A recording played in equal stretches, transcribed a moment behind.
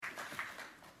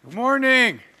Good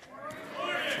morning.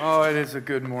 Oh, it is a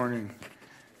good morning.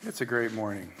 It's a great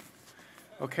morning.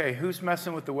 Okay, who's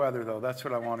messing with the weather, though? That's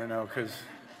what I want to know, because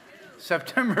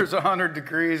September's 100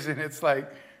 degrees, and it's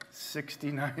like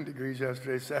 69 degrees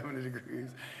yesterday, 70 degrees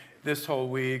this whole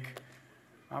week.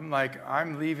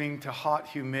 I'm leaving to hot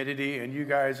humidity, and you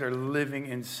guys are living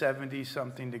in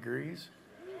 70-something degrees?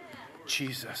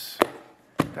 Jesus,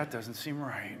 that doesn't seem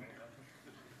right.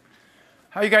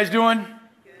 How you guys doing?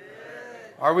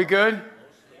 Are we good?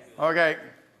 Okay,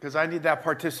 because I need that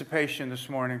participation this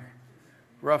morning.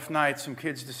 Rough night. Some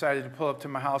kids decided to pull up to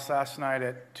my house last night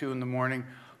at 2 in the morning,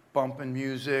 bumping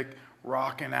music,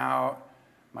 rocking out.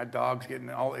 My dog's getting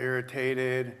all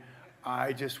irritated.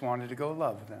 I just wanted to go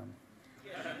love them.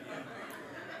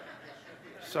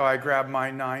 So I grabbed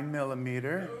my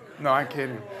 9mm. No, I'm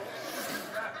kidding.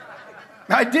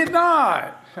 I did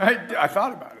not. I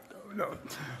thought about it, though.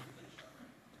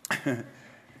 No.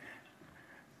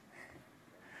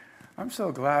 I'm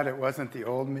so glad it wasn't the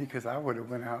old me, because I would have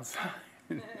went outside.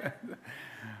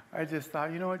 I just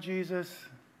thought, you know what, Jesus?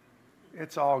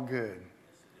 It's all good.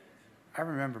 I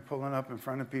remember pulling up in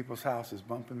front of people's houses,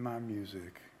 bumping my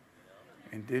music,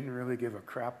 and didn't really give a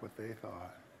crap what they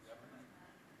thought.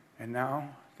 And now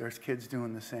there's kids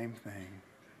doing the same thing.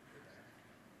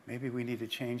 Maybe we need to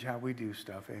change how we do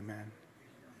stuff, amen?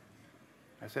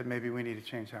 I said maybe we need to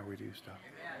change how we do stuff.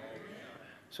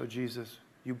 So Jesus,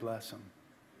 you bless them.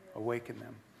 Awaken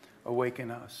them.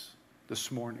 Awaken us this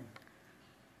morning.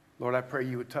 Lord, I pray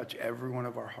you would touch every one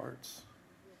of our hearts.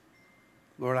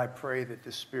 Lord, I pray that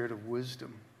the spirit of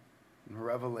wisdom and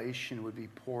revelation would be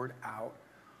poured out.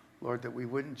 Lord, that we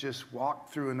wouldn't just walk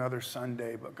through another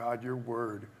Sunday, but God, your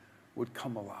word would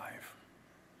come alive.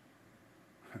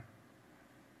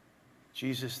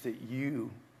 Jesus, that you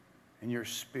and your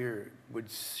spirit would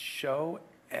show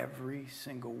every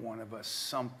single one of us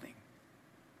something.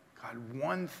 God,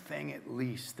 one thing at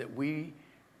least that we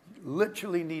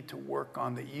literally need to work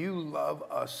on, that you love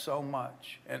us so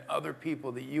much and other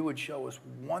people, that you would show us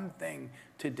one thing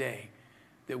today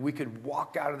that we could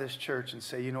walk out of this church and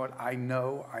say, you know what, I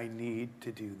know I need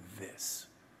to do this.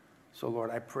 So Lord,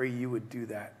 I pray you would do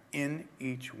that in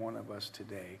each one of us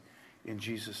today in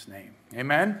Jesus' name.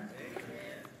 Amen?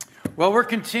 Amen. Well, we're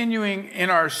continuing in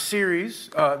our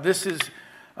series. This is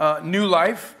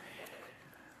Newlife.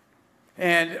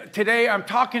 And today I'm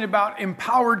talking about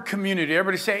empowered community.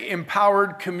 Everybody say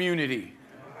empowered community.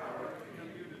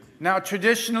 Now,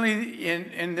 traditionally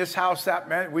in this house, that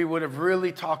meant we would have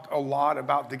really talked a lot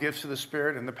about the gifts of the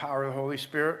Spirit and the power of the Holy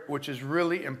Spirit, which is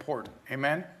really important.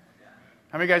 Amen?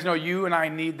 How many of you guys know you and I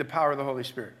need the power of the Holy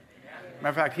Spirit? Matter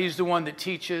of fact, he's the one that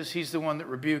teaches, he's the one that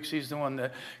rebukes, he's the one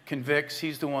that convicts,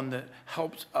 he's the one that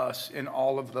helps us in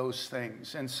all of those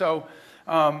things. And so,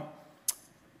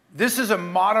 this is a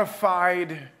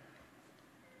modified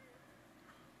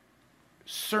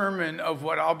sermon of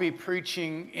what I'll be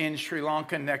preaching in Sri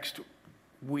Lanka next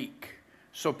week.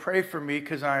 So pray for me,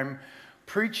 because I'm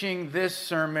preaching this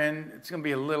sermon. It's going to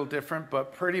be a little different,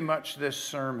 but pretty much this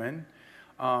sermon.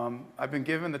 I've been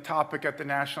given the topic at the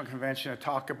National Convention to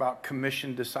talk about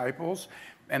commissioned disciples,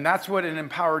 and that's what an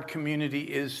empowered community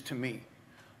is to me.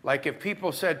 Like if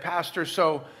people said, Pastor,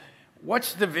 so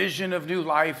what's the vision of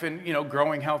Newlife and,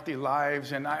 growing healthy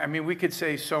lives? And I mean, we could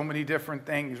say so many different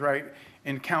things, right?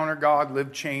 Encounter God,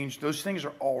 live changed. Those things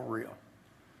are all real.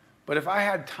 But if I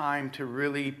had time to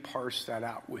really parse that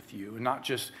out with you, and not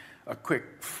just a quick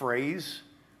phrase,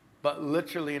 but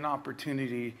literally an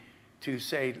opportunity to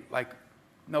say,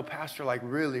 no, Pastor,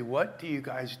 really, what do you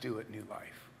guys do at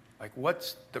Newlife?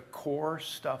 What's the core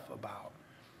stuff about?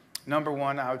 Number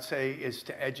one, I would say, is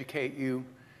to educate you.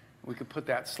 We could put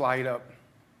that slide up.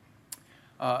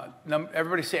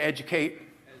 Everybody say educate.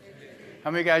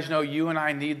 How many of you guys know you and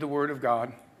I need the Word of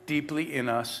God deeply in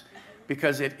us,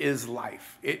 because it is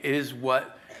life. It is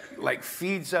what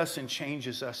feeds us and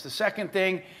changes us. The second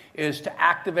thing is to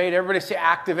activate. Everybody say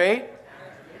activate.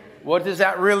 What does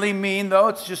that really mean, though?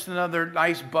 It's just another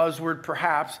nice buzzword,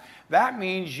 perhaps. That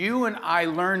means you and I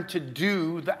learn to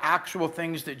do the actual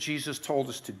things that Jesus told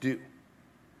us to do.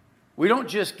 We don't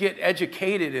just get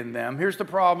educated in them. Here's the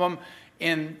problem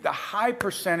in the high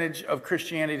percentage of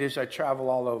Christianity as I travel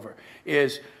all over,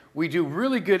 is we do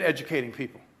really good educating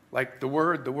people. Like the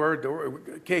word.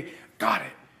 Okay, got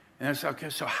it. And it's okay,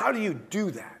 so how do you do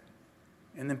that?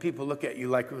 And then people look at you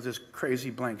with this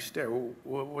crazy blank stare.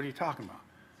 What are you talking about?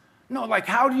 No,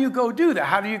 how do you go do that?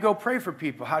 How do you go pray for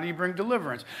people? How do you bring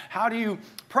deliverance? How do you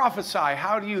prophesy?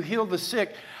 How do you heal the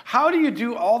sick? How do you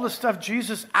do all the stuff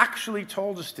Jesus actually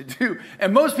told us to do?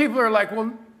 And most people are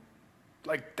well,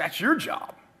 that's your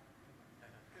job.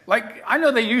 Like, I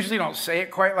know they usually don't say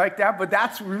it quite like that, but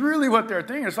that's really what they're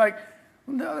thinking. It's like,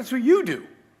 no, that's what you do.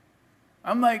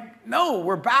 I'm like, no,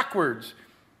 we're backwards.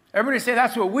 Everybody say,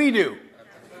 that's what we do.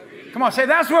 Come on, say,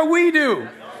 that's what we do.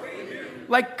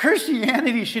 Like,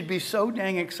 Christianity should be so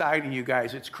dang exciting, you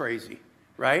guys. It's crazy,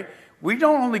 right? We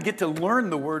don't only get to learn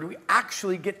the word, we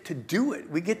actually get to do it.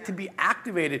 We get to be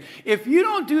activated. If you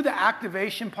don't do the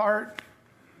activation part,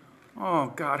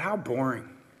 oh, God, how boring.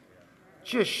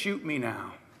 Just shoot me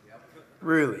now.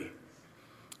 Really.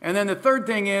 And then the third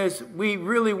thing is, we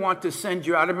really want to send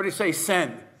you out. Everybody say,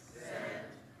 send.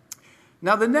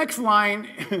 Now, the next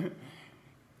line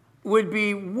would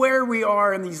be where we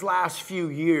are in these last few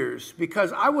years,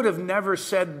 because I would have never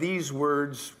said these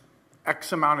words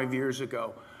X amount of years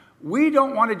ago. We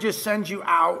don't want to just send you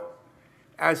out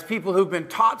as people who've been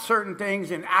taught certain things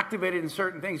and activated in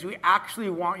certain things. We actually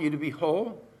want you to be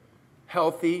whole,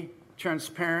 healthy,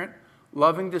 transparent,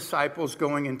 loving disciples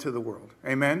going into the world.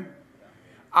 Amen?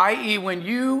 I.e., when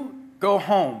you go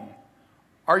home,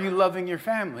 are you loving your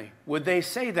family? Would they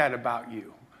say that about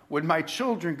you? Would my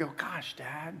children go, gosh,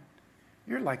 Dad,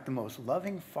 you're like the most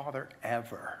loving father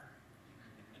ever?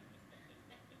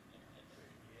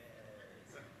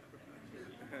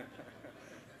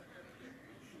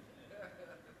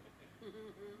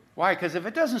 Why? Because if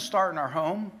it doesn't start in our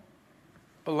home,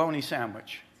 bologna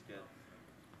sandwich.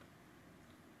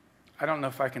 I don't know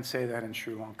if I can say that in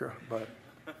Sri Lanka, but...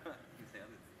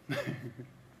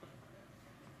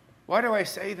 Why do I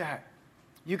say that?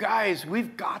 You guys,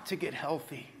 we've got to get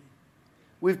healthy.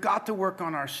 We've got to work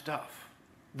on our stuff.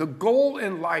 The goal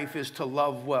in life is to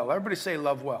love well. Everybody say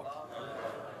love well.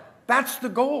 That's the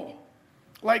goal.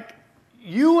 Like,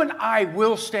 you and I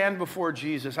will stand before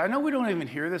Jesus. I know we don't even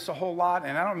hear this a whole lot,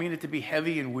 and I don't mean it to be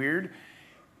heavy and weird.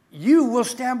 You will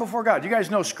stand before God. You guys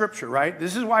know Scripture, right?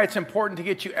 This is why it's important to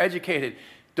get you educated.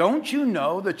 Don't you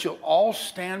know that you'll all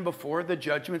stand before the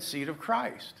judgment seat of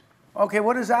Christ? Okay,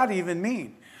 what does that even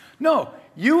mean? No,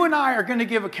 you and I are going to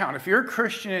give account. If you're a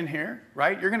Christian in here,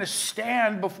 right, you're going to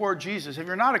stand before Jesus. If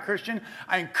you're not a Christian,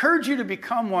 I encourage you to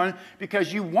become one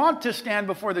because you want to stand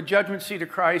before the judgment seat of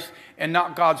Christ and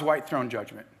not God's white throne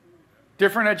judgment.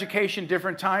 Different education,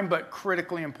 different time, but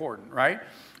critically important, right?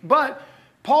 But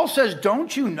Paul says,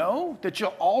 don't you know that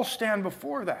you'll all stand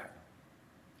before that?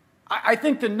 I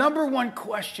think the number one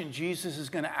question Jesus is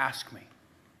going to ask me,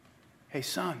 hey,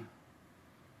 son,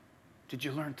 did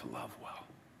you learn to love well?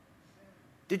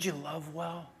 Did you love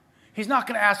well? He's not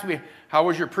going to ask me, how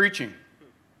was your preaching?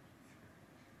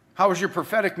 How was your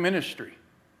prophetic ministry?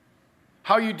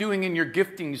 How are you doing in your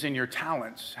giftings and your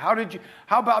talents? How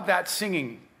about that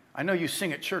singing? I know you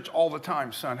sing at church all the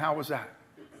time, son. How was that?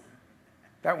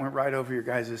 That went right over your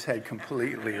guys' head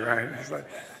completely, right? It's like,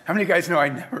 how many of you guys know I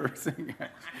never sing?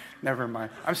 Never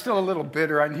mind. I'm still a little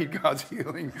bitter. I need God's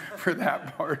healing for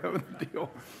that part of the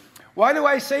deal. Why do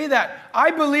I say that?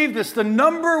 I believe this. The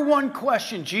number one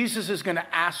question Jesus is going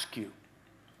to ask you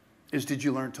is, did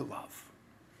you learn to love?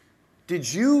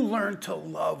 Did you learn to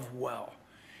love well?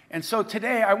 And so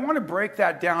today I want to break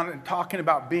that down and talking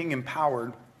about being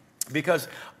empowered because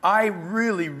I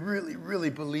really, really, really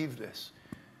believe this.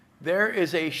 There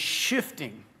is a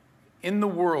shifting in the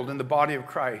world, in the body of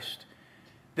Christ,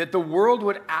 that the world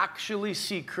would actually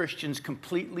see Christians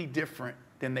completely different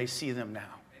than they see them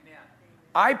now. Amen.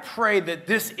 I pray that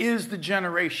this is the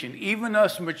generation, even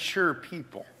us mature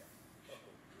people.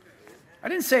 I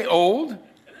didn't say old.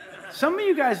 Some of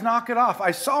you guys knock it off.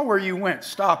 I saw where you went.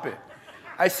 Stop it.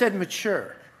 I said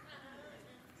mature.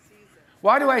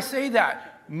 Why do I say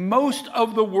that? Most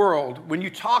of the world, when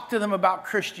you talk to them about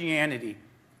Christianity,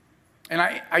 and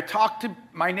I talk to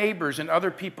my neighbors and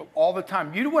other people all the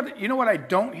time. You know what I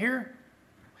don't hear?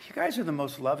 You guys are the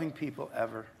most loving people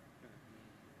ever.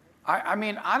 I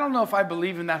mean, I don't know if I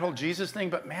believe in that whole Jesus thing,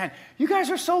 but man, you guys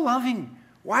are so loving.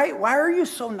 Why are you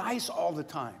so nice all the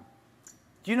time?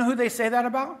 Do you know who they say that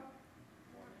about?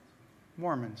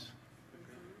 Mormons.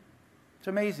 It's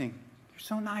amazing. You're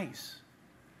so nice.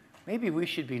 Maybe we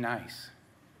should be nice.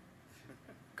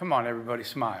 Come on, everybody,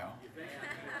 smile.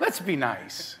 Let's be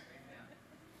nice.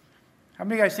 How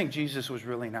many of you guys think Jesus was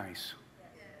really nice?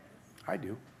 I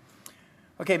do.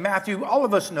 Okay, Matthew, all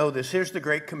of us know this. Here's the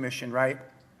Great Commission, right?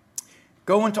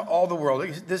 Go into all the world.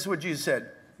 This is what Jesus said.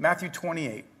 Matthew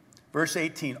 28, verse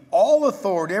 18. All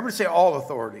authority, everybody say all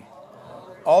authority.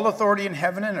 All authority in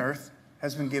heaven and earth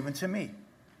has been given to me.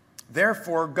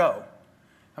 Therefore, go.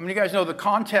 How many of you guys know the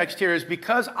context here is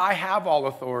because I have all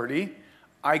authority,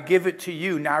 I give it to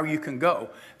you. Now you can go.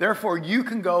 Therefore, you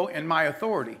can go in my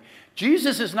authority.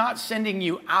 Jesus is not sending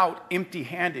you out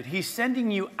empty-handed. He's sending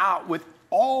you out with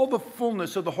all the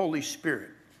fullness of the Holy Spirit.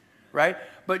 right?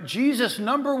 But Jesus'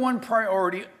 number one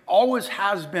priority always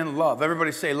has been love.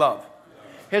 Everybody say love.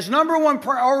 His number one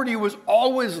priority was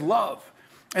always love.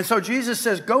 And so Jesus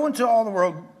says, go into all the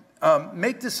world,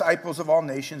 make disciples of all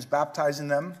nations, baptizing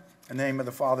them in the name of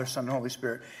the Father, Son, and Holy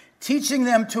Spirit, teaching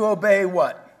them to obey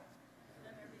what?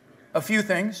 A few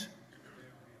things.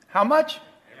 How much?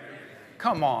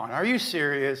 Come on, are you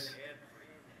serious?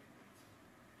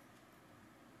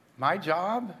 My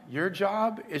job, your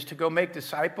job, is to go make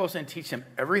disciples and teach them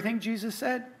everything Jesus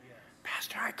said?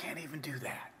 Pastor, I can't even do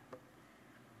that.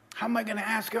 How am I going to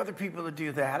ask other people to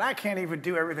do that? I can't even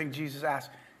do everything Jesus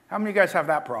asked. How many of you guys have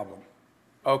that problem?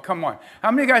 Oh, come on. How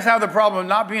many of you guys have the problem of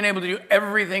not being able to do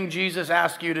everything Jesus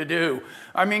asked you to do?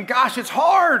 I mean, gosh, it's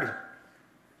hard.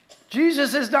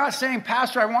 Jesus is not saying,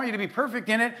 Pastor, I want you to be perfect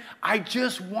in it. I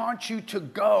just want you to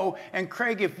go. And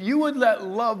Craig, if you would let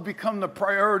love become the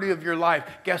priority of your life,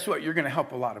 guess what? You're going to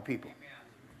help a lot of people.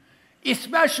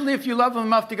 Especially if you love them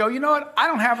enough to go, you know what? I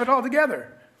don't have it all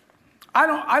together.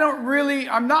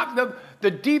 I'm not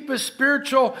the deepest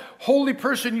spiritual holy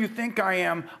person you think I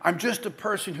am. I'm just a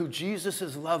person who Jesus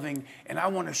is loving, and I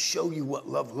want to show you what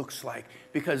love looks like,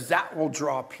 because that will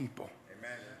draw people.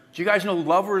 Do you guys know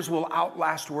lovers will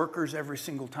outlast workers every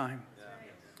single time?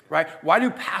 Right? Why do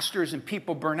pastors and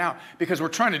people burn out? Because we're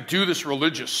trying to do this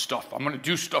religious stuff. I'm going to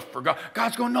do stuff for God.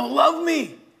 God's going, no, love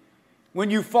me. When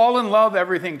you fall in love,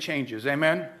 everything changes.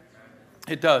 Amen?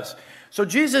 It does. So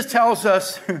Jesus tells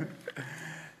us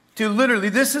to literally,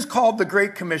 this is called the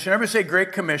Great Commission. Everybody say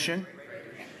Great Commission.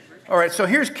 All right, so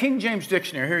here's King James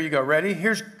Dictionary. Here you go. Ready?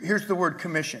 Here's the word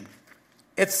commission.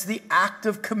 It's the act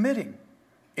of committing.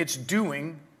 It's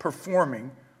doing,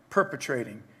 performing,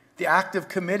 perpetrating. The act of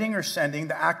committing or sending,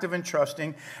 the act of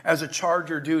entrusting as a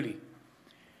charge or duty.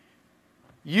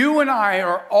 You and I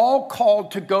are all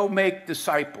called to go make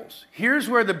disciples. Here's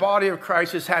where the body of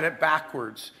Christ has had it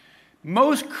backwards.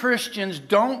 Most Christians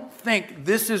don't think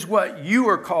this is what you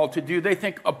are called to do. They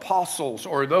think apostles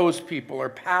or those people or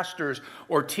pastors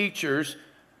or teachers,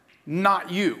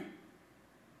 not you.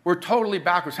 We're totally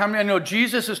backwards. How many of you know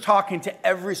Jesus is talking to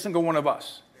every single one of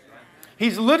us?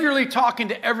 He's literally talking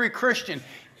to every Christian.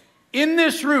 In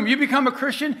this room, you become a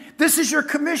Christian, this is your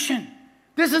commission.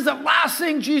 This is the last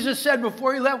thing Jesus said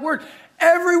before he left word.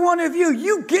 Every one of you,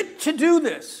 you get to do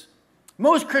this.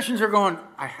 Most Christians are going,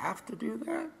 I have to do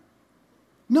that?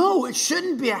 No, it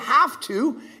shouldn't be a have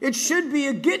to. It should be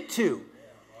a get to.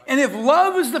 And if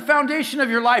love is the foundation of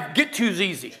your life, get to is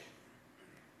easy.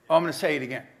 Oh, I'm going to say it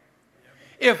again.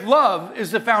 If love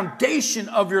is the foundation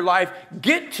of your life,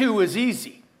 get to is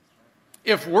easy.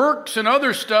 If works and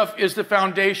other stuff is the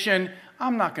foundation,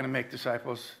 I'm not going to make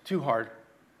disciples. Too hard.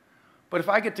 But if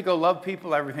I get to go love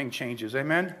people, everything changes.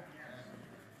 Amen?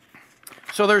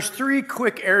 So there's 3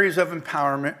 quick areas of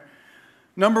empowerment.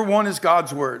 Number 1 is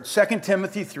God's word. 2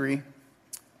 Timothy 3,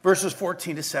 verses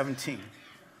 14 to 17.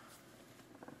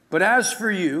 But as for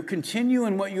you, continue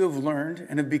in what you have learned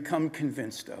and have become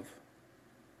convinced of,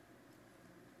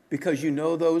 because you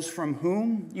know those from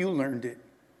whom you learned it,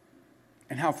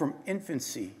 and how from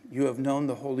infancy you have known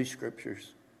the Holy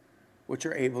Scriptures, which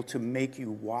are able to make you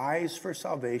wise for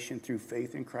salvation through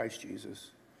faith in Christ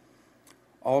Jesus.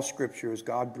 All Scripture is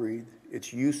God-breathed.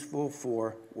 It's useful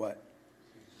for what?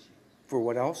 For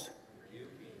what else?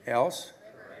 Else?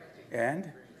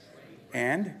 And?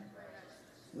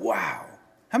 Wow.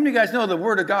 How many of you guys know the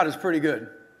Word of God is pretty good?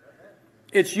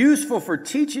 It's useful for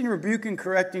teaching, rebuking,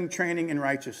 correcting, training in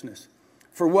righteousness.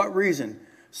 For what reason?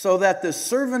 So that the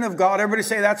servant of God, everybody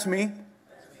say, that's me. That's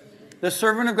me. The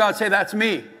servant of God, say, that's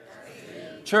me. That's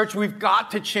me. Church, we've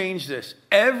got to change this.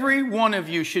 Every one of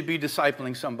you should be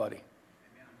discipling somebody.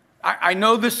 I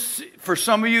know this, for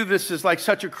some of you, this is like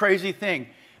such a crazy thing.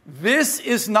 This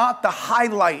is not the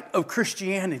highlight of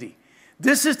Christianity.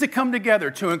 This is to come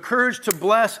together, to encourage, to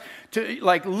bless, to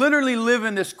like literally live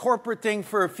in this corporate thing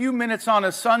for a few minutes on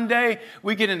a Sunday.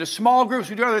 We get into small groups,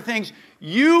 we do other things.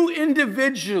 You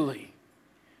individually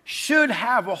should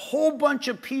have a whole bunch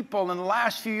of people in the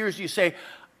last few years you say,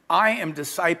 I am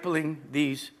discipling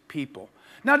these people.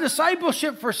 Now,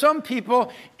 discipleship for some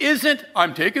people isn't,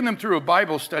 I'm taking them through a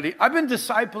Bible study. I've been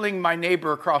discipling my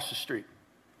neighbor across the street.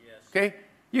 Yes. Okay?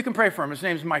 You can pray for him. His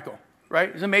name's Michael,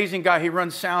 right? He's an amazing guy. He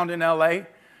runs sound in LA,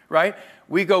 right?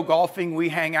 We go golfing. We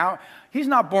hang out. He's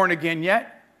not born again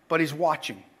yet, but he's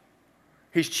watching.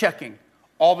 He's checking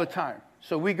all the time.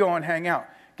 So we go and hang out.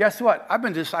 Guess what? I've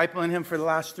been discipling him for the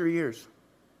last 3 years.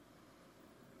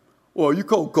 Well, you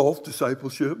call golf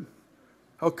discipleship?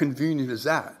 How convenient is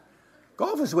that?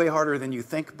 Golf is way harder than you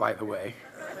think, by the way.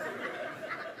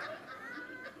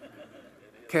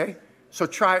 Okay? So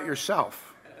try it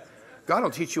yourself. God will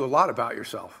teach you a lot about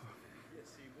yourself.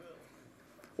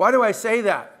 Why do I say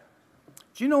that?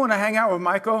 Do you know when I hang out with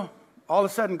Michael, all of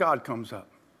a sudden God comes up?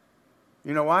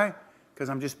 You know why?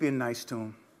 Because I'm just being nice to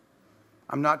him.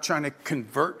 I'm not trying to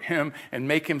convert him and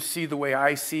make him see the way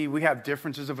I see. We have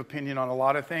differences of opinion on a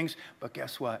lot of things, but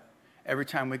guess what? Every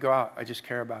time we go out, I just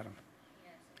care about him.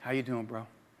 Yes. How you doing, bro?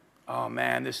 Oh,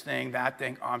 man, this thing, that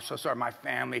thing. Oh, I'm so sorry. My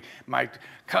family, my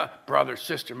brother,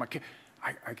 sister, my kid.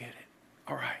 I get it.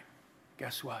 All right.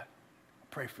 Guess what? I'll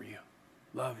pray for you.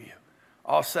 Love you.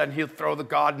 All of a sudden, he'll throw the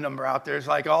God number out there. It's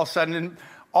like all of a sudden,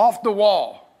 off the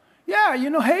wall. Yeah,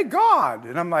 hey, God.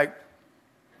 And I'm like,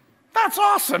 that's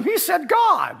awesome. He said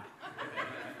God.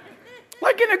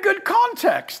 Like in a good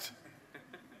context.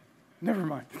 Never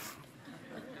mind.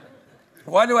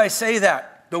 Why do I say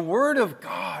that? The Word of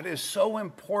God is so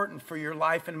important for your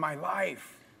life and my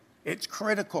life. It's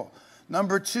critical.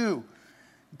 Number 2,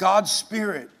 God's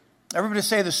Spirit. Everybody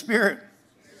say the Spirit.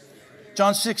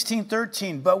 John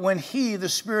 16:13. But when He, the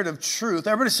Spirit of truth,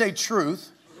 everybody say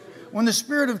truth. When the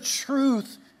Spirit of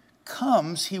truth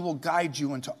comes, He will guide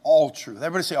you into all truth.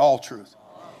 Everybody say all truth.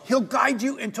 He'll guide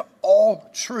you into all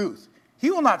truth.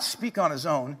 He will not speak on His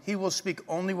own. He will speak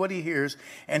only what He hears,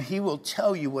 and He will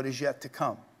tell you what is yet to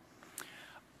come.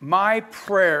 My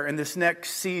prayer in this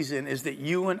next season is that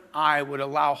you and I would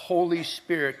allow Holy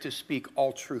Spirit to speak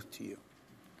all truth to you.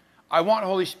 I want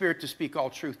Holy Spirit to speak all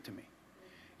truth to me.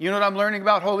 You know what I'm learning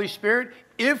about Holy Spirit?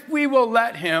 If we will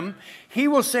let Him, He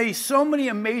will say so many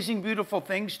amazing, beautiful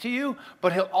things to you,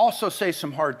 but He'll also say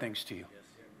some hard things to you.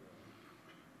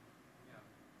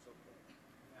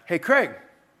 Hey, Craig,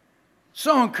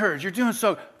 so encouraged. You're doing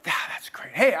so. That's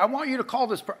great. Hey, I want you to call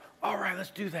this. All right, let's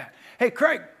do that. Hey,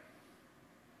 Craig,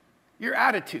 your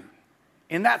attitude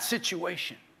in that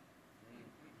situation.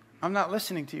 I'm not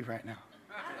listening to you right now.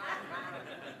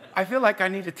 I feel like I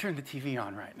need to turn the TV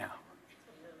on right now.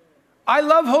 I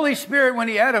love Holy Spirit when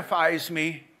He edifies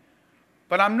me,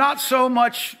 but I'm not so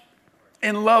much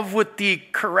in love with the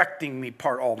correcting me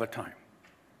part all the time.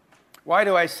 Why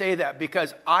do I say that?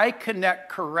 Because I connect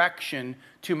correction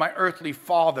to my earthly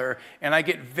father, and I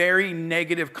get very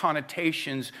negative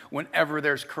connotations whenever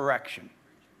there's correction.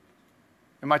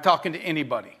 Am I talking to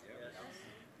anybody?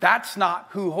 That's not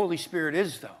who Holy Spirit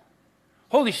is, though.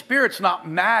 Holy Spirit's not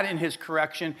mad in His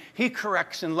correction. He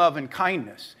corrects in love and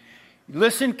kindness.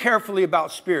 Listen carefully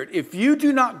about Spirit. If you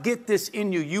do not get this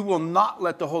in you, you will not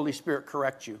let the Holy Spirit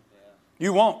correct you.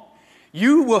 You won't.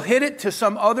 You will hit it to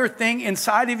some other thing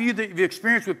inside of you that you've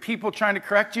experienced with people trying to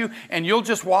correct you, and you'll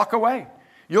just walk away.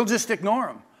 You'll just ignore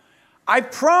them. I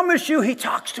promise you, He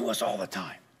talks to us all the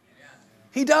time.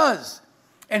 He does.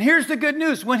 And here's the good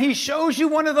news. When He shows you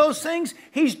one of those things,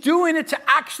 He's doing it to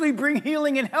actually bring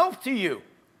healing and health to you.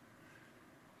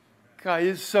 God,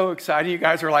 it's so exciting. You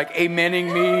guys are like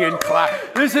amening me and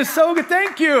clap. This is so good.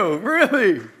 Thank you.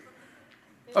 Really.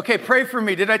 Okay, pray for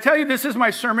me. Did I tell you this is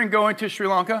my sermon going to Sri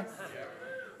Lanka?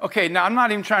 Okay, now I'm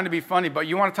not even trying to be funny, but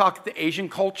you want to talk the Asian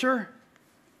culture?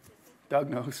 Doug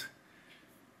knows.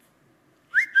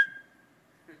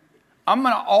 I'm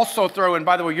going to also throw in,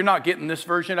 by the way, you're not getting this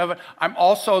version of it. I'm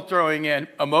also throwing in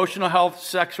emotional health,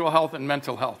 sexual health, and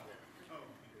mental health.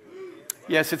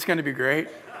 Yes, it's going to be great.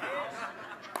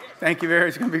 Thank you, Barry.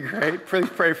 It's going to be great. Please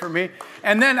pray for me.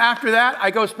 And then after that,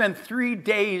 I go spend 3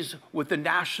 days with the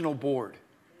national board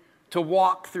to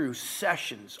walk through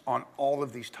sessions on all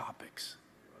of these topics.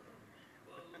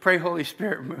 Pray Holy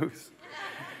Spirit moves.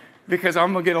 Because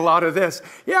I'm going to get a lot of this.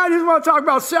 Yeah, I just want to talk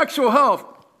about sexual health.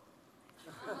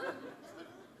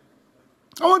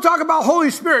 I want to talk about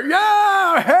Holy Spirit.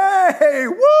 Yeah, hey,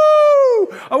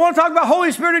 woo! I want to talk about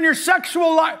Holy Spirit in your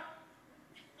sexual life.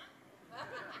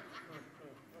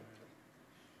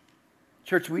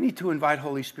 Church, we need to invite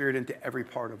Holy Spirit into every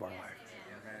part of our life.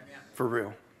 For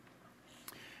real.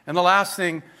 And the last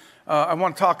thing I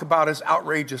want to talk about is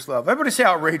outrageous love. Everybody say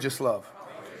outrageous love.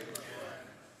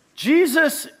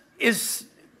 Jesus is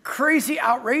crazy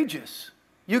outrageous.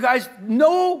 You guys,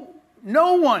 no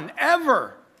one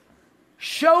ever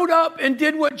showed up and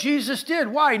did what Jesus did.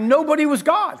 Why? Nobody was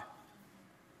God.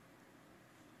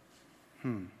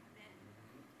 Do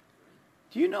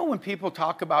you know when people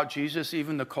talk about Jesus,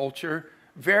 even the culture,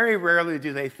 very rarely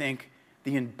do they think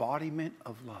the embodiment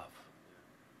of love.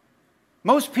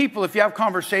 Most people, if you have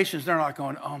conversations, they're not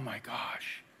going, oh my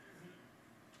gosh,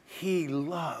 He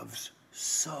loves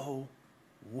so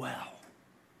well,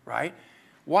 right?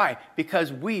 Why?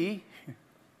 Because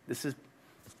this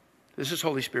is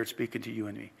Holy Spirit speaking to you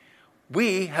and me.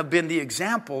 We have been the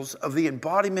examples of the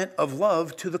embodiment of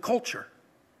love to the culture.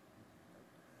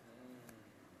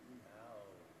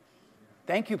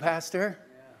 Thank you, Pastor.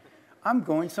 I'm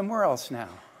going somewhere else now.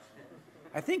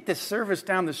 I think the service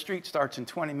down the street starts in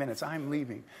 20 minutes. I'm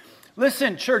leaving.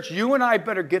 Listen, church, you and I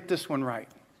better get this one right.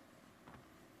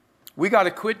 We got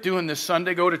to quit doing this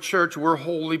Sunday, go to church, we're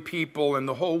holy people and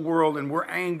the whole world, and we're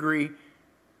angry.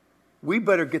 We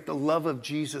better get the love of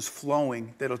Jesus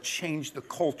flowing that'll change the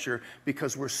culture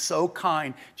because we're so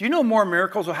kind. Do you know more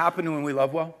miracles will happen when we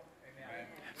love well? Amen.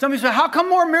 Somebody said, how come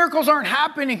more miracles aren't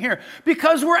happening here?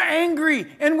 Because we're angry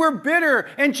and we're bitter.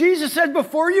 And Jesus said,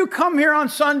 before you come here on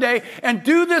Sunday and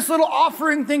do this little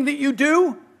offering thing that you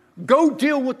do, go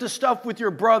deal with the stuff with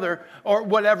your brother or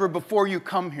whatever before you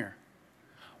come here.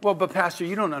 Well, but Pastor,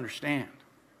 you don't understand.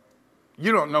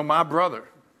 You don't know my brother.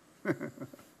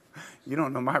 You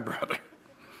don't know my brother.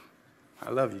 I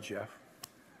love you, Jeff.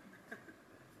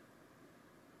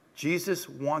 Jesus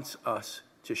wants us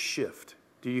to shift.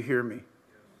 Do you hear me?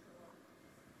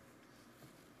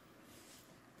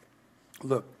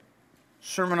 Look,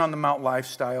 Sermon on the Mount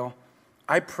lifestyle.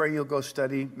 I pray you'll go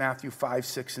study Matthew 5,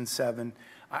 6, and 7.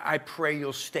 I pray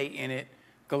you'll stay in it.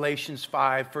 Galatians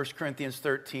 5, 1 Corinthians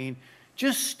 13.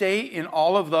 Just stay in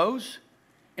all of those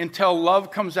until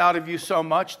love comes out of you so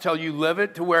much, till you live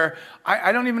it, to where,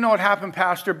 I don't even know what happened,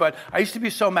 Pastor, but I used to be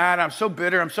so mad, I'm so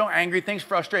bitter, I'm so angry, things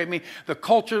frustrate me, the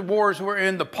culture wars we're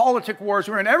in, the politic wars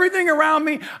we're in, everything around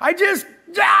me,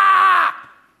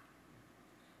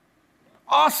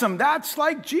 Awesome, that's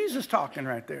like Jesus talking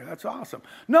right there, that's awesome.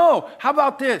 No, how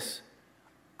about this?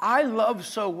 I love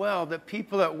so well that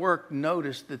people at work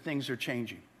notice that things are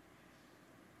changing.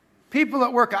 People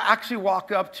at work, I actually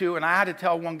walked up to, and I had to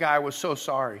tell one guy I was so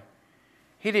sorry.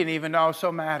 He didn't even know I was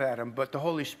so mad at him, but the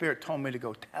Holy Spirit told me to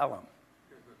go tell him.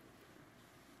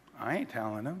 I ain't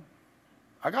telling him.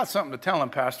 I got something to tell him,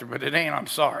 Pastor, but it ain't I'm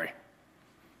sorry.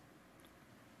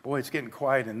 Boy, it's getting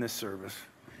quiet in this service.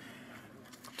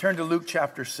 Turn to Luke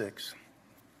chapter 6.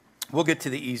 We'll get to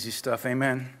the easy stuff,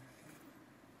 amen?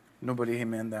 Nobody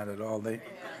amen that at all.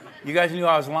 You guys knew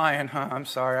I was lying, huh? I'm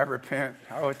sorry, I repent.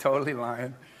 I was totally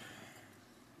lying.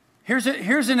 Here's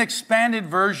an expanded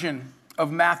version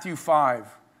of Matthew 5.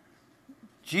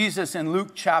 Jesus in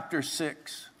Luke chapter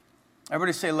 6.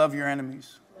 Everybody say, love your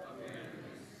enemies. Love your enemies.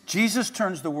 Jesus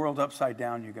turns the world upside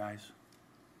down, you guys.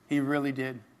 He really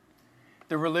did.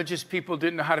 The religious people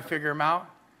didn't know how to figure him out.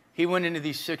 He went into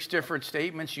these 6 different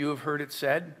statements. You have heard it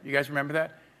said. You guys remember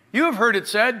that? You have heard it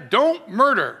said, don't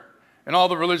murder. And all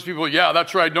the religious people, yeah,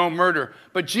 that's right, don't murder.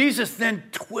 But Jesus then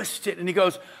twists it and he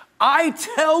goes, I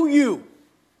tell you,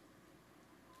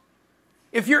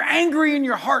 if you're angry in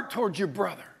your heart towards your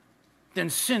brother, then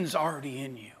sin's already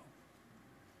in you.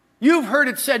 You've heard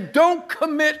it said, don't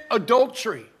commit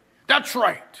adultery. That's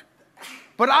right.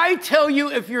 But I tell you,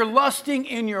 if you're lusting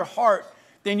in your heart,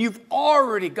 then you've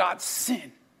already got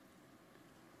sin.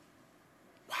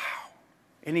 Wow.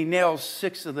 And he nails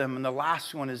 6 of them, and the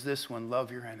last one is this one, love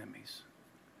your enemies.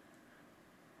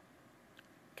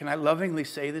 Can I lovingly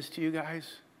say this to you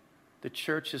guys? The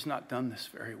church has not done this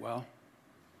very well.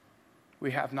 We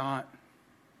have not.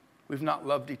 We've not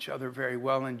loved each other very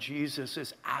well, and Jesus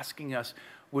is asking us,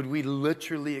 would we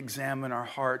literally examine our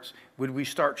hearts? Would we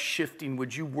start shifting?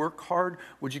 Would you work hard?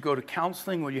 Would you go to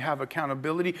counseling? Will you have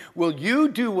accountability? Will you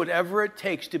do whatever it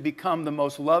takes to become the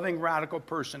most loving, radical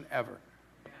person ever?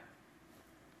 Yeah.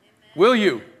 Will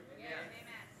you?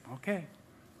 Yeah. Okay.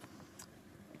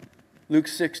 Luke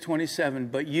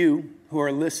 6:27, but you who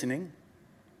are listening,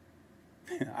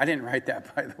 I didn't write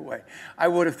that, by the way. I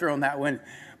would have thrown that one.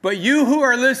 But you who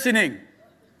are listening,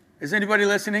 is anybody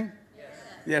listening? Yes.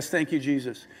 Yes, thank you,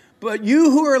 Jesus. But you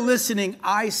who are listening,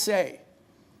 I say,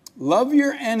 love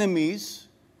your enemies,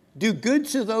 do good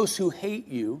to those who hate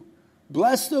you,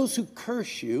 bless those who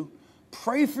curse you,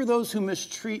 pray for those who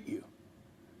mistreat you.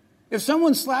 If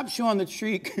someone slaps you on the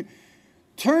cheek,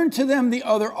 turn to them the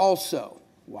other also.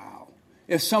 Wow.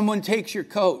 If someone takes your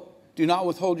coat, do not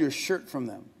withhold your shirt from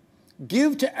them.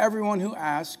 Give to everyone who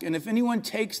asks, and if anyone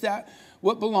takes that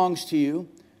what belongs to you,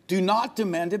 do not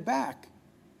demand it back.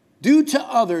 Do to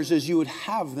others as you would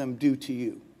have them do to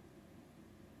you.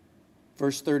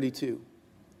 Verse 32.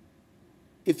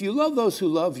 If you love those who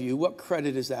love you, what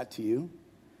credit is that to you?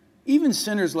 Even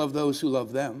sinners love those who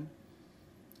love them.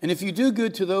 And if you do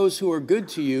good to those who are good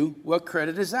to you, what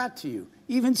credit is that to you?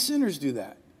 Even sinners do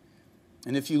that.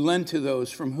 And if you lend to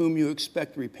those from whom you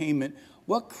expect repayment,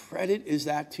 what credit is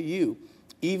that to you?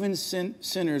 Even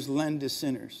sinners lend to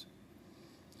sinners,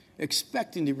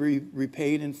 expecting to be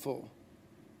repaid in full.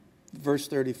 Verse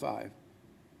 35.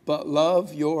 But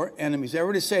love your enemies.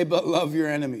 Everybody say, but love your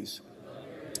enemies.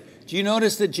 Do you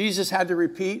notice that Jesus had to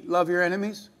repeat, love your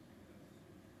enemies?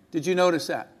 Did you notice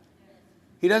that?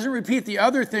 He doesn't repeat the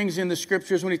other things in the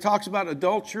scriptures when he talks about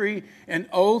adultery and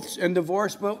oaths and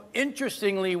divorce. But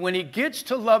interestingly, when he gets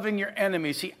to loving your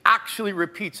enemies, he actually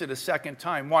repeats it a second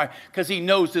time. Why? Because he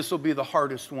knows this will be the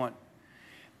hardest one.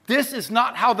 This is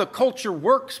not how the culture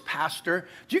works, Pastor.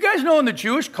 Do you guys know in the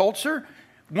Jewish culture,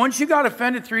 once you got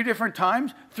offended 3 different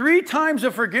times, 3 times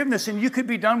of forgiveness and you could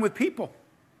be done with people.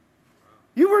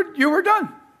 You were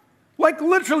done. Like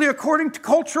literally, according to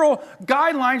cultural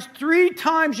guidelines, 3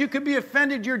 times you could be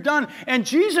offended, you're done. And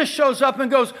Jesus shows up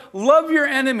and goes, love your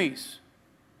enemies.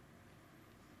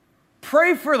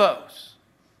 Pray for those.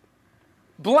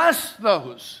 Bless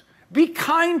those. Be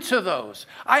kind to those.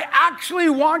 I actually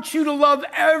want you to love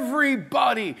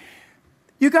everybody.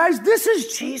 You guys, this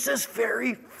is Jesus'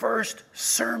 very first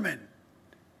sermon.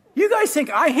 You guys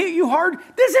think I hit you hard?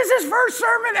 This is his first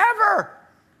sermon ever.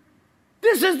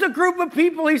 This is the group of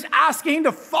people he's asking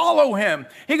to follow him.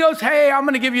 He goes, hey, I'm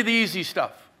going to give you the easy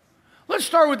stuff. Let's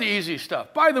start with the easy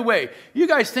stuff. By the way, you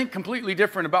guys think completely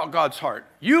different about God's heart.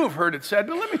 You have heard it said,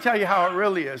 but let me tell you how it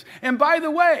really is. And by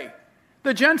the way,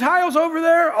 the Gentiles over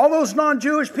there, all those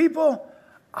non-Jewish people,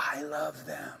 I love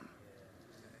them.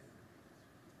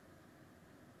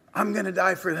 I'm going to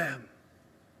die for them.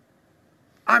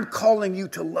 I'm calling you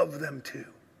to love them too.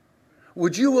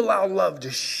 Would you allow love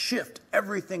to shift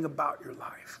everything about your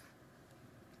life?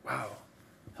 Wow.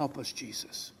 Help us,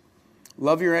 Jesus.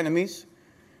 Love your enemies.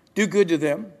 Do good to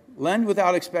them. Lend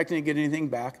without expecting to get anything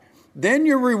back. Then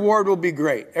your reward will be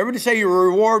great. Everybody say your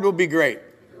reward will be great.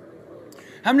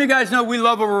 How many of you guys know we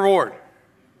love a reward?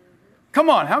 Come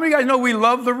on. How many of you guys know we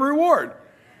love the reward?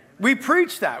 We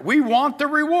preach that. We want the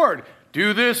reward.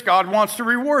 Do this. God wants to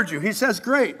reward you. He says,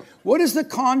 great. What is the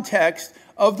context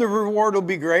of the reward will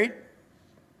be great?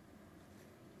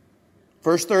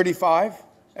 Verse 35.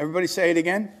 Everybody say it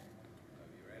again.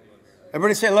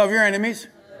 Everybody say, love your enemies.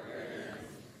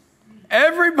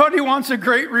 Everybody wants a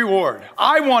great reward.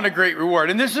 I want a great reward.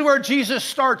 And this is where Jesus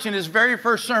starts in his very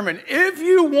first sermon. If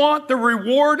you want the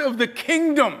reward of the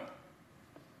kingdom,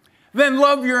 then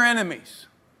love your enemies.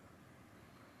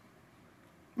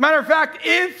 Matter of fact,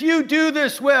 if you do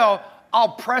this well,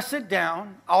 I'll press it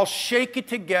down, I'll shake it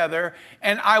together,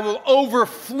 and I will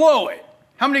overflow it.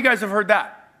 How many of you guys have heard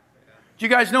that? Do you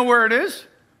guys know where it is?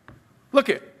 Look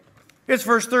it. It's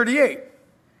verse 38.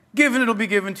 Given it'll be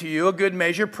given to you, a good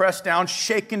measure, pressed down,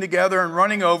 shaken together, and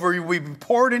running over, will be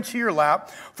poured into your lap.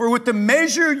 For with the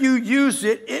measure you use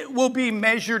it, it will be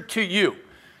measured to you.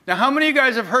 Now, how many of you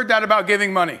guys have heard that about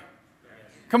giving money?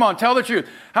 Come on, tell the truth.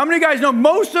 How many of you guys know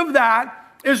most of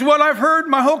that is what I've heard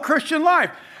my whole Christian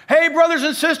life? Hey, brothers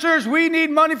and sisters, we need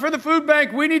money for the food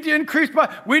bank. We need to increase,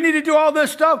 we need to do all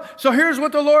this stuff. So here's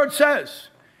what the Lord says.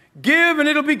 Give and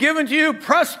it'll be given to you,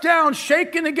 pressed down,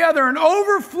 shaken together, and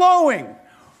overflowing.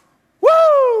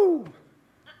 Woo!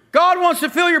 God wants to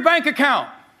fill your bank account.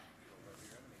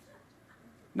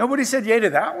 Nobody said yay to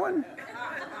that one?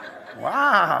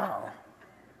 Wow.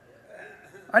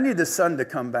 I need the sun to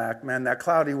come back, man. That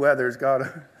cloudy weather's got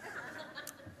to...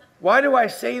 Why do I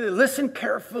say that? Listen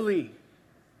carefully.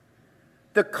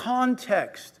 The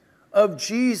context of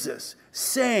Jesus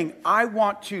saying, I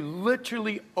want to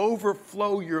literally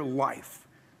overflow your life.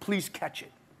 Please catch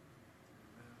it.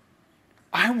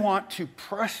 I want to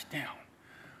press down.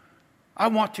 I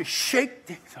want to shake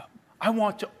things up. I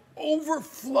want to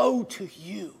overflow to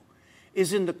you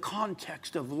is in the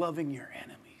context of loving your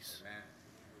enemies. Amen.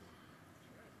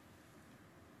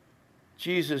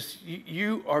 Jesus,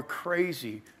 you are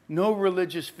crazy. No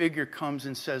religious figure comes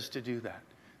and says to do that.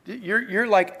 You're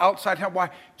like outside. Why?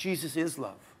 Jesus is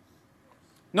love.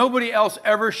 Nobody else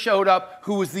ever showed up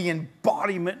who was the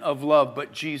embodiment of love,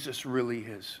 but Jesus really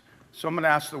is. So I'm going to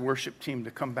ask the worship team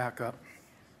to come back up.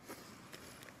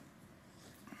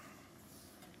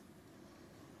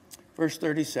 Verse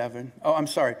 37. Oh, I'm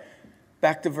sorry.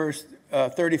 Back to verse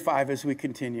 35 as we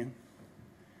continue.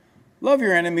 Love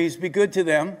your enemies, be good to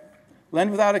them,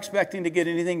 lend without expecting to get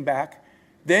anything back.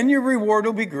 Then your reward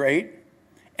will be great,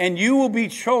 and you will be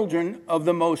children of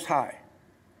the Most High.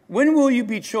 When will you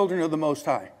be children of the Most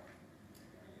High?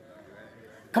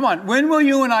 Come on, when will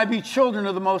you and I be children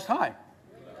of the Most High?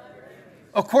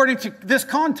 According to this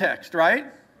context, right?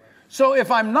 So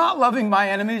if I'm not loving my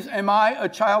enemies, am I a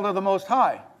child of the Most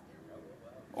High?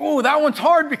 Oh, that one's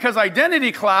hard because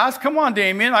identity class, come on,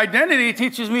 Damien, identity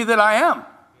teaches me that I am.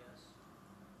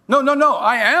 No,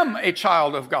 I am a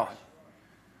child of God.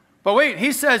 But wait,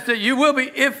 he says that you will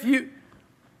be if you...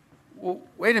 Well,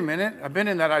 wait a minute. I've been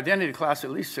in that identity class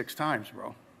at least 6 times,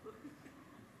 bro.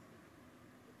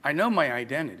 I know my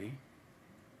identity.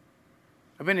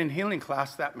 I've been in healing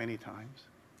class that many times.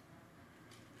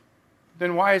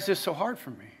 Then why is this so hard for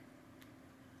me?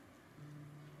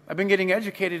 I've been getting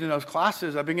educated in those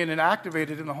classes. I've been getting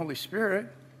activated in the Holy Spirit.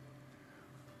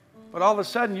 But all of a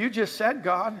sudden, you just said,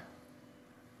 God,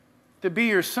 to be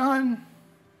your son,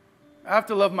 I have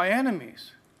to love my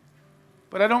enemies.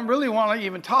 But I don't really want to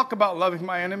even talk about loving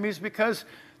my enemies because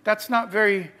that's not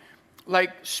very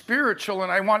spiritual,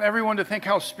 and I want everyone to think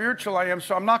how spiritual I am,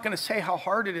 so I'm not going to say how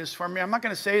hard it is for me. I'm not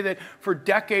going to say that for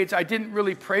decades I didn't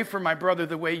really pray for my brother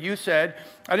the way you said.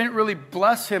 I didn't really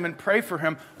bless him and pray for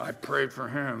him. I prayed for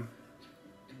him.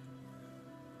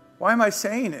 Why am I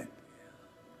saying it?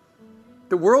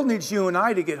 The world needs you and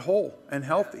I to get whole and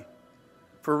healthy.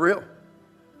 For real.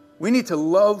 We need to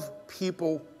love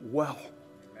people well.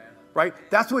 Right?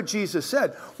 That's what Jesus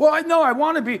said. Well, I know I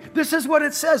want to be. This is what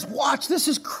it says. Watch. This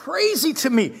is crazy to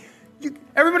me.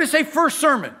 Everybody say first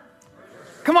sermon.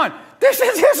 Come on. This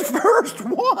is his first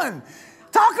one.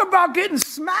 Talk about getting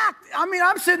smacked. I mean,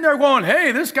 I'm sitting there going,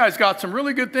 hey, this guy's got some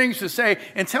really good things to say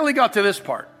until he got to this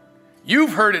part.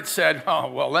 You've heard it said, oh,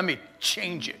 well, let me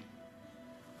change it.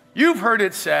 You've heard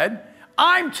it said,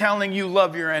 I'm telling you,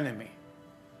 love your enemy.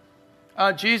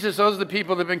 Jesus, those are the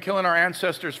people that have been killing our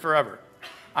ancestors forever.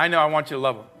 I know, I want you to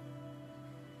love them.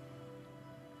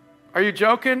 Are you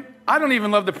joking? I don't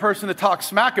even love the person that talks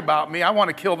smack about me. I want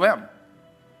to kill them.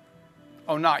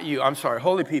 Oh, not you. I'm sorry.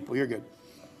 Holy people, you're good.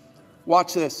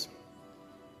 Watch this.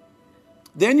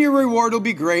 Then your reward will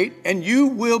be great, and you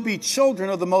will be children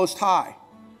of the Most High.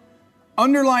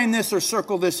 Underline this or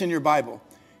circle this in your Bible.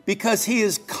 Because he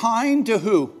is kind to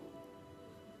who?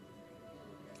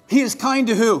 He is kind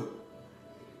to who?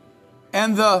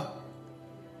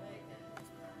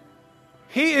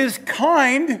 He is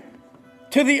kind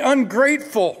to the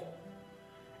ungrateful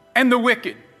and the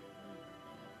wicked.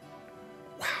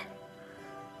 Wow.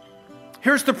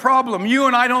 Here's the problem. You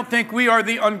and I don't think we are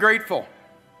the ungrateful.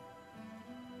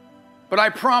 But I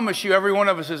promise you, every one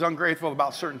of us is ungrateful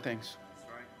about certain things.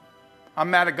 I'm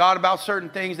mad at God about certain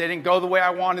things. They didn't go the way I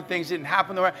wanted. Things didn't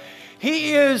happen the way.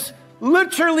 He is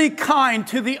literally kind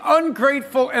to the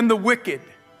ungrateful and the wicked.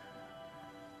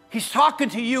 He's talking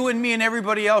to you and me and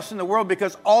everybody else in the world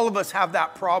because all of us have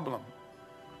that problem.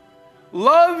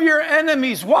 Love your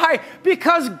enemies. Why?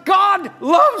 Because God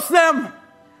loves them.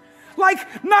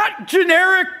 Like, not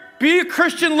generic, be a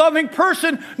Christian loving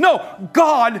person. No,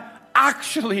 God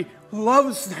actually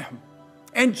loves them.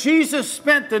 And Jesus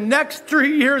spent the next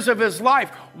 3 years of his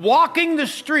life walking the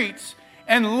streets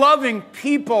and loving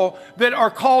people that are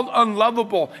called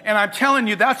unlovable. And I'm telling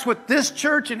you, that's what this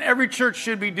church and every church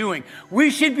should be doing.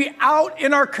 We should be out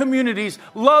in our communities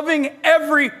loving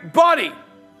everybody.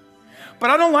 But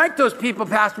I don't like those people,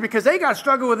 Pastor, because they got to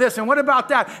struggle with this. And what about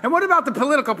that? And what about the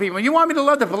political people? You want me to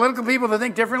love the political people that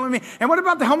think differently than me? And what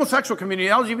about the homosexual community,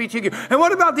 LGBTQ? And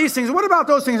what about these things? What about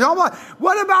those things?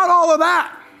 What about all of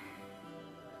that?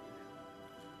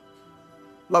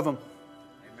 Love them.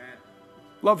 Amen.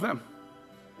 Love them.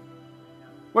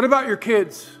 What about your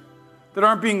kids that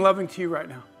aren't being loving to you right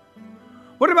now?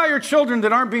 What about your children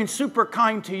that aren't being super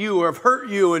kind to you or have hurt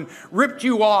you and ripped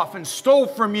you off and stole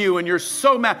from you and you're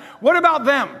so mad? What about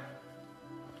them?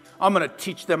 I'm going to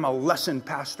teach them a lesson,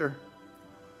 Pastor.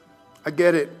 I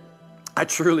get it. I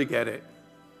truly get it.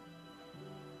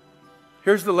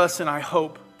 Here's the lesson I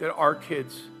hope that our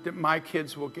kids, that my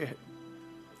kids will get.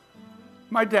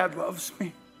 My dad loves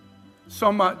me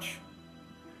so much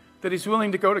that he's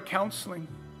willing to go to counseling.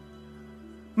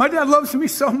 My dad loves me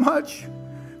so much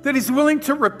that he's willing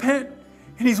to repent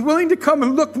and he's willing to come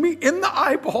and look me in the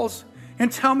eyeballs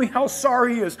and tell me how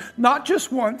sorry he is. Not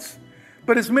just once,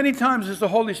 but as many times as the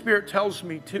Holy Spirit tells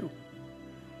me to.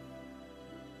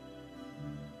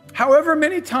 However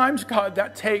many times, God,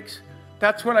 that takes,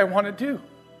 that's what I want to do.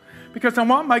 Because I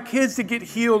want my kids to get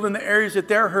healed in the areas that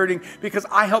they're hurting because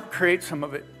I helped create some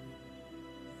of it.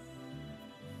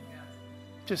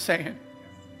 Just saying.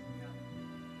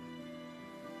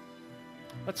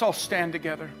 Let's all stand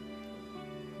together.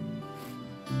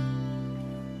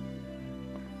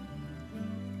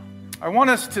 I want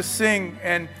us to sing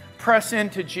and press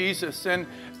into Jesus. And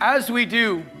as we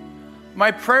do,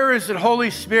 my prayer is that Holy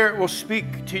Spirit will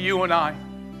speak to you and I.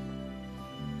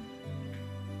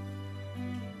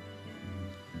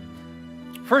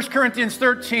 1 Corinthians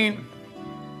 13.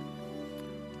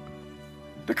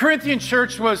 The Corinthian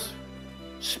church was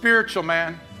spiritual,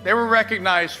 man. They were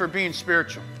recognized for being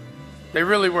spiritual. They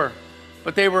really were.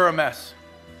 But they were a mess.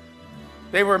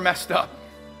 They were messed up.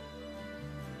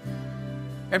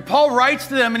 And Paul writes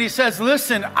to them and he says,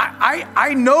 listen,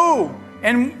 I know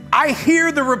and I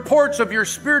hear the reports of your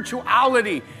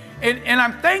spirituality And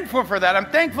I'm thankful for that. I'm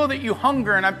thankful that you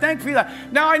hunger, and I'm thankful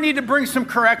that now I need to bring some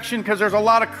correction because there's a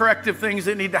lot of corrective things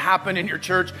that need to happen in your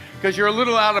church because you're a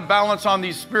little out of balance on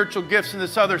these spiritual gifts and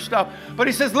this other stuff. But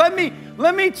he says, let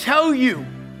me tell you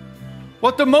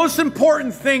what the most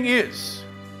important thing is.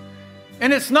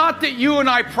 And it's not that you and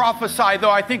I prophesy,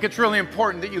 though I think it's really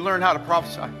important that you learn how to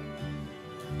prophesy.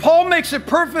 Paul makes it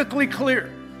perfectly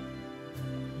clear.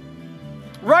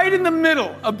 Right in the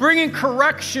middle of bringing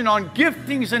correction on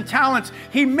giftings and talents,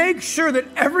 he makes sure that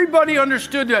everybody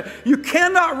understood that you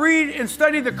cannot read and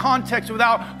study the context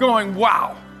without going,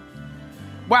 wow.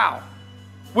 Wow.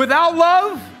 Without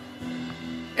love,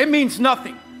 it means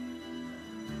nothing.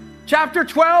 Chapter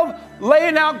 12,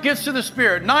 laying out gifts of the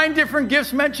Spirit. 9 different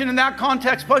gifts mentioned in that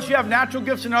context, plus you have natural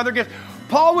gifts and other gifts.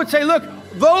 Paul would say, look,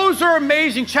 those are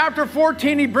amazing. Chapter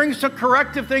 14, he brings some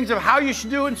corrective things of how you should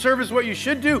do in service, what you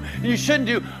should do and you shouldn't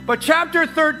do. But chapter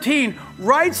 13,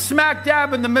 right smack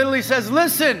dab in the middle, he says,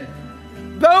 listen,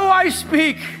 though I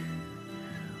speak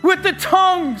with the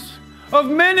tongues of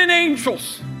men and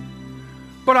angels,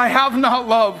 but I have not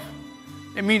love,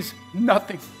 it means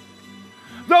nothing.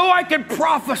 Though I can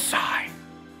prophesy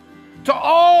to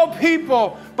all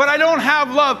people, but I don't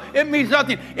have love, it means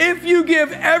nothing. If you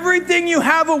give everything you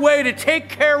have away to take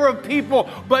care of people,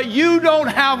 but you don't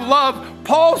have love,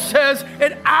 Paul says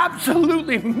it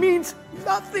absolutely means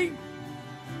nothing.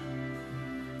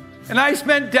 And I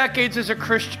spent decades as a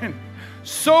Christian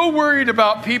so worried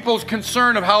about people's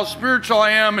concern of how spiritual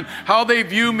I am and how they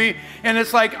view me. And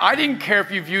it's like, I didn't care if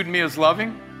you viewed me as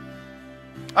loving.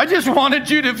 I just wanted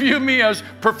you to view me as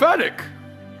prophetic.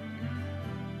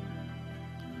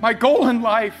 My goal in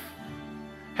life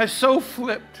has so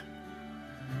flipped.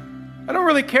 I don't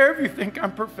really care if you think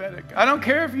I'm prophetic. I don't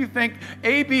care if you think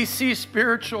ABC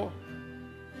spiritual.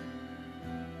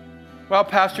 Well,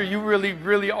 Pastor, you really,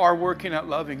 really are working at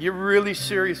loving. You're really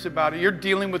serious about it. You're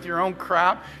dealing with your own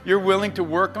crap. You're willing to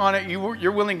work on it.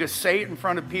 You're willing to say it in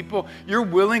front of people. You're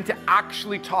willing to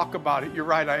actually talk about it. You're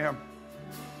right, I am.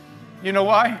 You know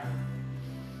why?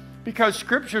 Because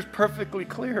Scripture's perfectly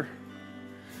clear.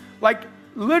 Like,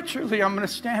 literally, I'm going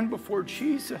to stand before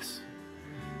Jesus.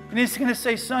 And he's going to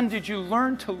say, son, did you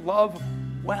learn to love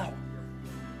well?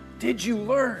 Did you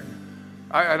learn?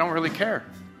 I don't really care.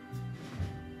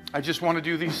 I just want to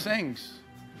do these things.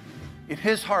 In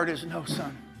his heart is no,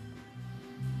 son.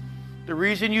 The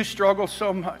reason you struggle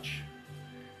so much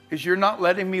is you're not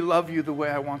letting me love you the way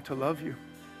I want to love you.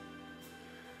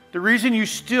 The reason you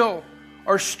still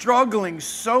are struggling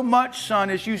so much, son,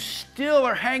 is you still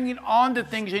are hanging on to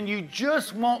things and you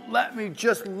just won't let me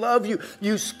just love you.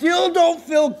 You still don't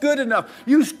feel good enough.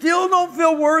 You still don't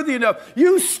feel worthy enough.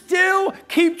 You still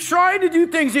keep trying to do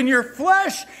things in your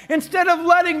flesh instead of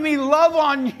letting me love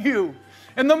on you.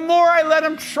 And the more I let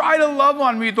him try to love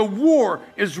on me, the war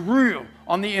is real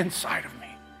on the inside of me.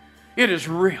 It is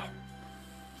real.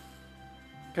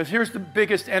 Because here's the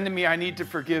biggest enemy I need to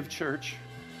forgive, church.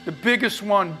 The biggest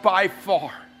one by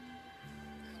far.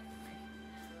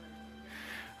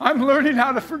 I'm learning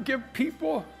how to forgive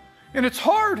people. And it's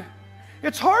hard.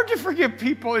 It's hard to forgive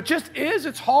people. It just is.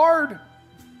 It's hard.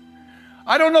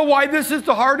 I don't know why this is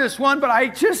the hardest one, but I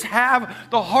just have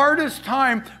the hardest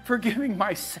time forgiving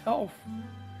myself.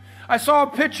 I saw a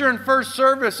picture in first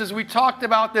service as we talked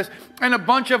about this, and a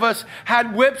bunch of us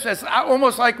had whips, as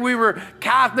almost like we were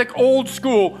Catholic old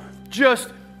school, just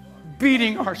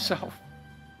beating ourselves.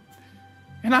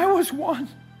 And I was one.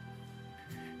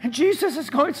 And Jesus is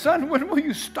going, son, when will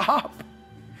you stop?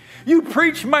 You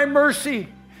preach my mercy.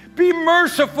 Be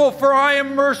merciful, for I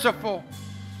am merciful.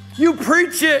 You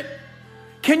preach it.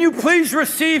 Can you please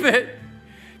receive it?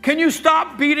 Can you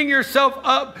stop beating yourself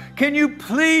up? Can you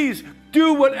please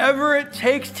do whatever it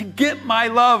takes to get my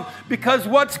love? Because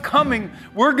what's coming,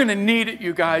 we're going to need it,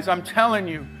 you guys. I'm telling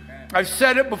you. I've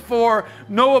said it before.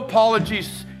 No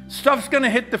apologies. Stuff's going to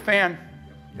hit the fan.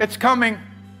 It's coming.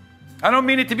 I don't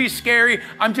mean it to be scary.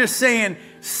 I'm just saying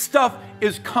stuff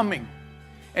is coming.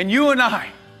 And you and I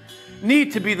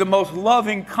need to be the most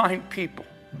loving, kind people.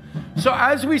 So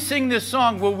as we sing this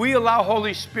song, will we allow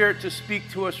Holy Spirit to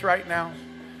speak to us right now?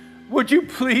 Would you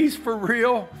please, for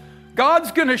real?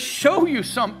 God's going to show you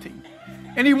something.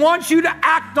 And he wants you to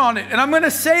act on it. And I'm going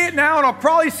to say it now, and I'll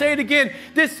probably say it again.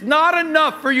 This is not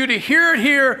enough for you to hear it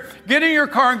here, get in your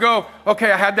car and go,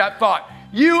 okay, I had that thought.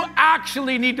 You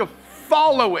actually need to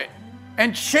follow it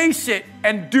and chase it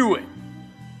and do it.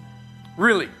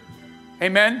 Really.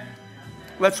 Amen?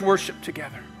 Let's worship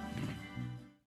together.